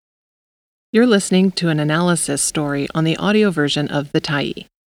You're listening to an analysis story on the audio version of The Tyee.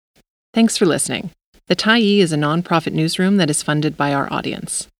 Thanks for listening. The Tyee is a nonprofit newsroom that is funded by our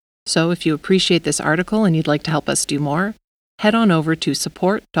audience. So if you appreciate this article and you'd like to help us do more, head on over to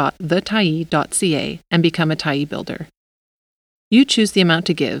support.thetyee.ca and become a Tyee builder. You choose the amount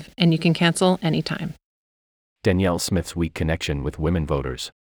to give, and you can cancel anytime. Danielle Smith's Weak Connection with Women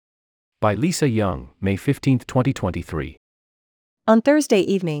Voters. By Lisa Young, May 15, 2023. On Thursday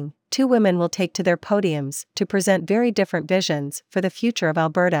evening, two women will take to their podiums to present very different visions for the future of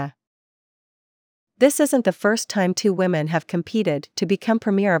Alberta. This isn't the first time two women have competed to become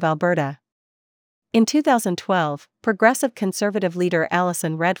Premier of Alberta. In 2012, Progressive Conservative leader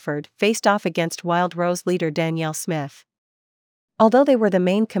Alison Redford faced off against Wild Rose leader Danielle Smith. Although they were the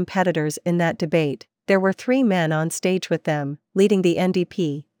main competitors in that debate, there were three men on stage with them, leading the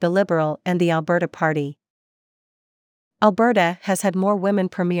NDP, the Liberal, and the Alberta Party. Alberta has had more women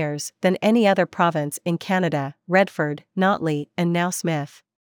premiers than any other province in Canada: Redford, Notley, and now Smith.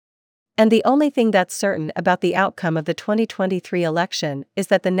 And the only thing that's certain about the outcome of the 2023 election is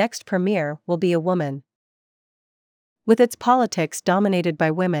that the next premier will be a woman. With its politics dominated by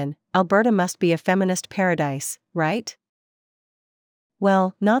women, Alberta must be a feminist paradise, right?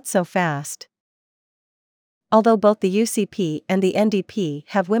 Well, not so fast. Although both the UCP and the NDP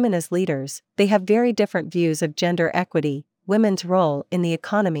have women as leaders, they have very different views of gender equity, women's role in the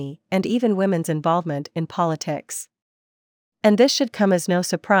economy, and even women's involvement in politics. And this should come as no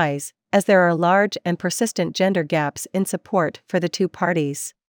surprise, as there are large and persistent gender gaps in support for the two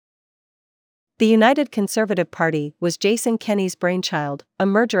parties. The United Conservative Party was Jason Kenney's brainchild, a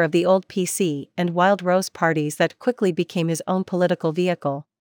merger of the old PC and Wild Rose parties that quickly became his own political vehicle.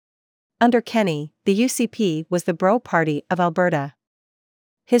 Under Kenney, the UCP was the Bro Party of Alberta.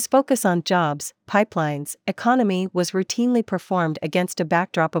 His focus on jobs, pipelines, economy was routinely performed against a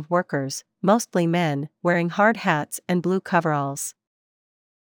backdrop of workers, mostly men, wearing hard hats and blue coveralls.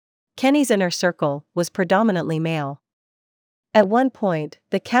 Kenney's inner circle was predominantly male. At one point,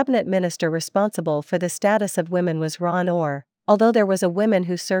 the cabinet minister responsible for the status of women was Ron Orr, although there was a woman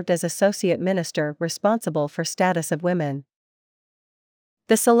who served as associate minister responsible for status of women.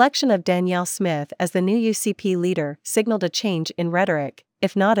 The selection of Danielle Smith as the new UCP leader signaled a change in rhetoric,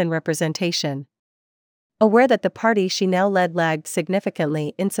 if not in representation. Aware that the party she now led lagged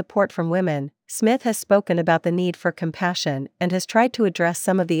significantly in support from women, Smith has spoken about the need for compassion and has tried to address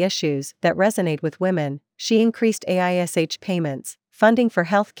some of the issues that resonate with women. She increased AISH payments, funding for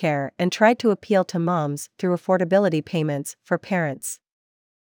health care, and tried to appeal to moms through affordability payments for parents.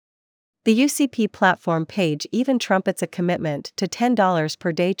 The UCP platform page even trumpets a commitment to $10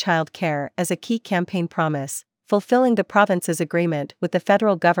 per day child care as a key campaign promise, fulfilling the province's agreement with the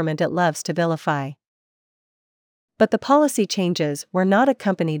federal government it loves to vilify. But the policy changes were not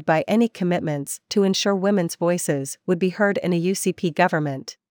accompanied by any commitments to ensure women's voices would be heard in a UCP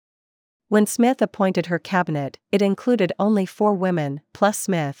government. When Smith appointed her cabinet, it included only 4 women, plus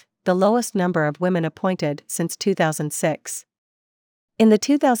Smith, the lowest number of women appointed since 2006. In the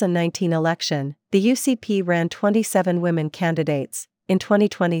 2019 election, the UCP ran 27 women candidates. In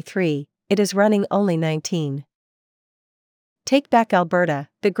 2023, it is running only 19. Take Back Alberta,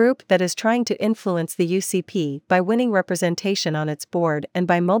 the group that is trying to influence the UCP by winning representation on its board and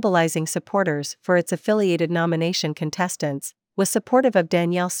by mobilizing supporters for its affiliated nomination contestants, was supportive of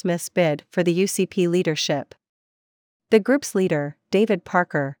Danielle Smith's bid for the UCP leadership. The group's leader, David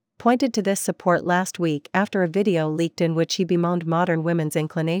Parker, pointed to this support last week after a video leaked in which he bemoaned modern women's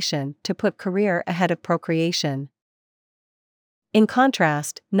inclination to put career ahead of procreation. In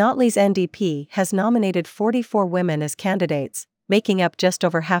contrast, Notley's NDP has nominated 44 women as candidates, making up just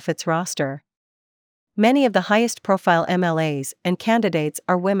over half its roster. Many of the highest-profile MLAs and candidates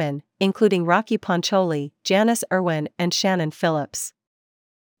are women, including Rocky Poncholi, Janice Irwin, and Shannon Phillips.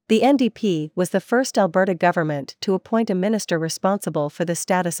 The NDP was the first Alberta government to appoint a minister responsible for the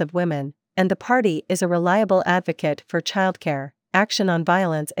status of women, and the party is a reliable advocate for childcare, action on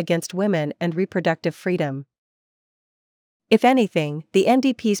violence against women, and reproductive freedom. If anything, the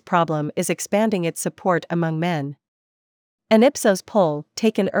NDP's problem is expanding its support among men. An Ipsos poll,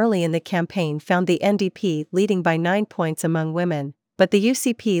 taken early in the campaign, found the NDP leading by 9 points among women, but the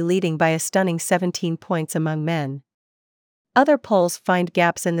UCP leading by a stunning 17 points among men. Other polls find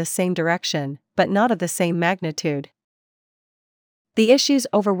gaps in the same direction, but not of the same magnitude. The issues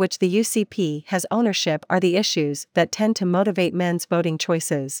over which the UCP has ownership are the issues that tend to motivate men's voting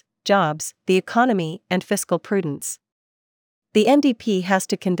choices: jobs, the economy, and fiscal prudence. The NDP has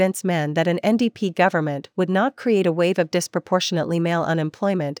to convince men that an NDP government would not create a wave of disproportionately male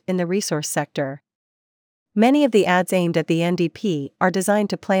unemployment in the resource sector. Many of the ads aimed at the NDP are designed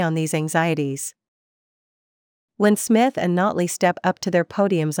to play on these anxieties. When Smith and Notley step up to their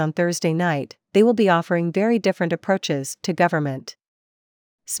podiums on Thursday night, they will be offering very different approaches to government.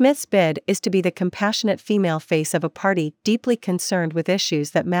 Smith's bid is to be the compassionate female face of a party deeply concerned with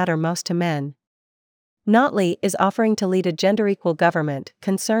issues that matter most to men. Notley is offering to lead a gender-equal government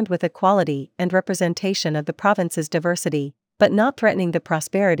concerned with equality and representation of the province's diversity, but not threatening the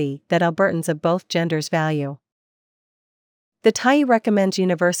prosperity that Albertans of both genders value. The Tyee recommends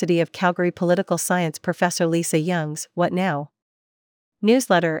University of Calgary political science professor Lisa Young's What Now?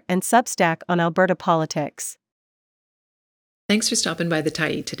 Newsletter and Substack on Alberta politics. Thanks for stopping by the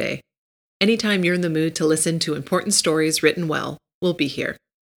Tyee today. Anytime you're in the mood to listen to important stories written well, we'll be here.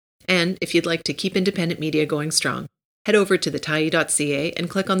 And if you'd like to keep independent media going strong, head over to thetyee.ca and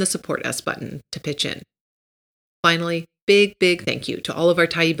click on the Support Us button to pitch in. Finally, big thank you to all of our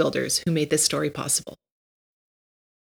Tyee builders who made this story possible.